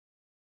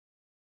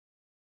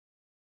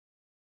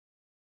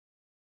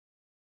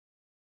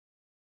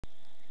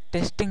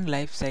Testing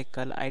life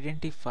cycle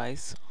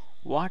identifies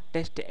what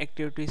test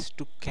activities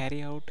to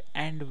carry out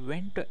and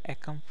when to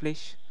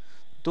accomplish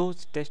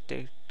those test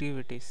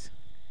activities.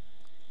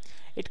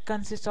 It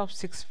consists of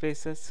 6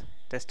 phases: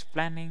 test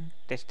planning,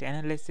 test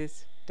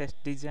analysis, test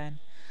design,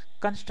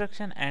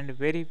 construction and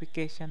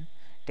verification,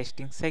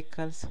 testing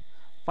cycles,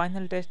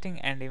 final testing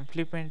and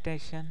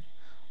implementation,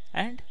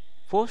 and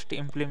post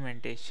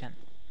implementation.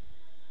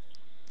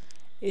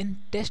 In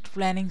test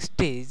planning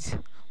stage,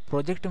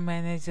 project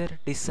manager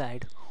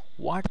decide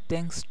what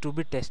things to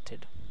be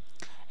tested.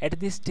 At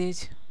this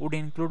stage would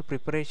include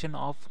preparation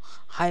of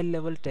high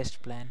level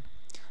test plan.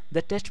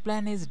 The test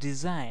plan is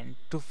designed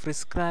to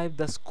prescribe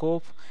the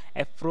scope,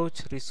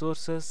 approach,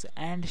 resources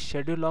and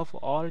schedule of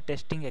all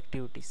testing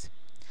activities.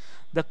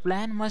 The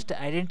plan must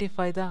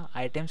identify the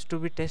items to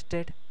be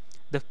tested,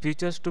 the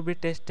features to be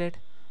tested,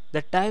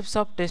 the types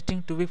of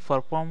testing to be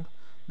performed,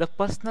 the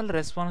personnel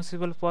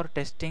responsible for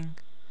testing,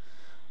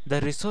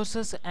 the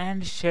resources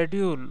and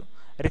schedule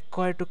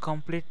required to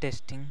complete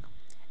testing,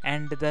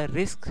 and the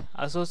risk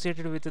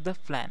associated with the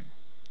plan.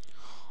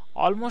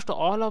 Almost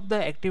all of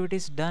the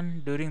activities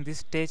done during this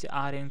stage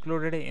are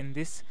included in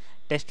this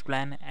test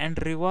plan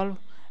and revolve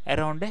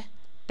around a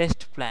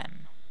test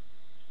plan.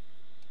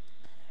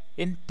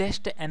 In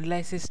test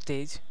analysis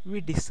stage, we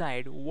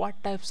decide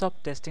what types of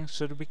testing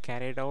should be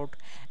carried out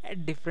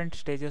at different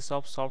stages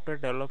of software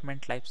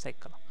development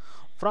lifecycle.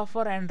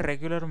 Proper and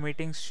regular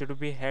meetings should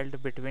be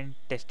held between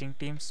testing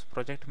teams,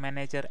 project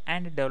manager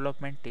and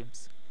development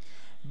teams.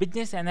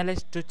 Business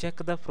analysts to check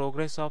the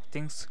progress of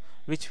things,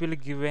 which will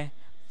give a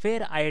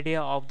fair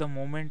idea of the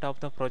movement of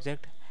the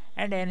project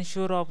and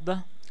ensure of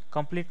the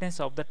completeness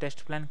of the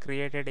test plan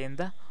created in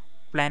the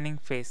planning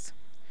phase,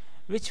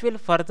 which will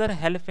further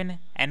help in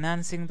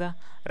enhancing the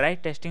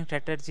right testing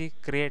strategy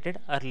created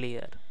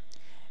earlier.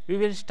 We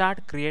will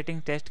start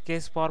creating test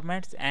case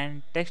formats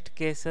and test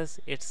cases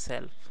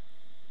itself.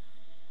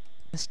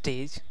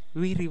 Stage,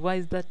 we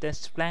revise the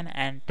test plan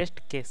and test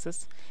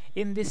cases.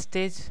 In this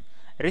stage,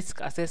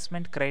 risk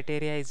assessment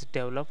criteria is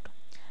developed,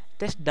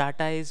 test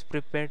data is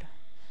prepared,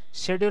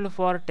 schedule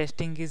for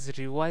testing is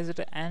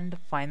revised and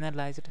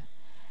finalized,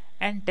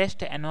 and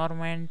test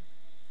environment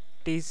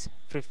is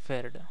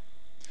prepared.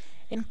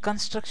 In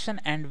construction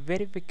and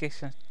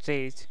verification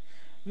stage,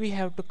 we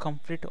have to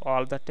complete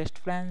all the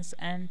test plans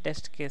and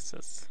test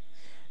cases.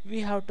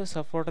 We have to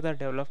support the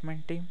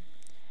development team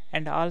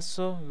and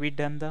also we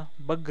done the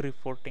bug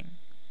reporting.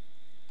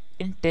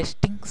 In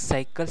testing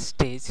cycle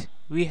stage,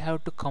 we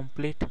have to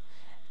complete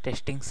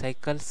testing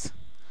cycles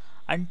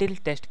until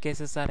test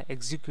cases are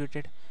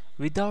executed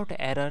without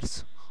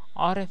errors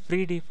or a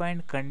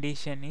predefined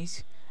condition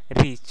is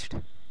reached.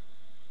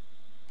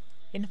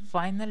 In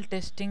final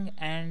testing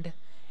and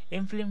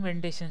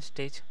implementation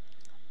stage,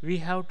 we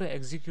have to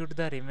execute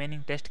the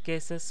remaining test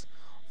cases,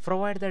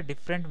 provide the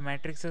different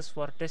matrices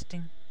for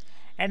testing,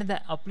 and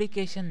the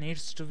application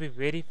needs to be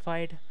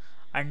verified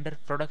under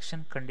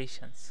production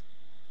conditions.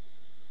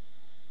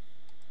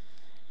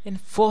 In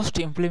post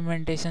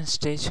implementation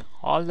stage,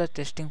 all the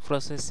testing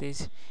process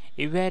is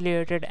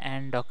evaluated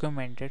and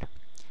documented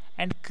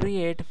and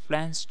create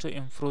plans to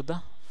improve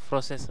the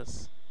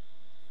processes.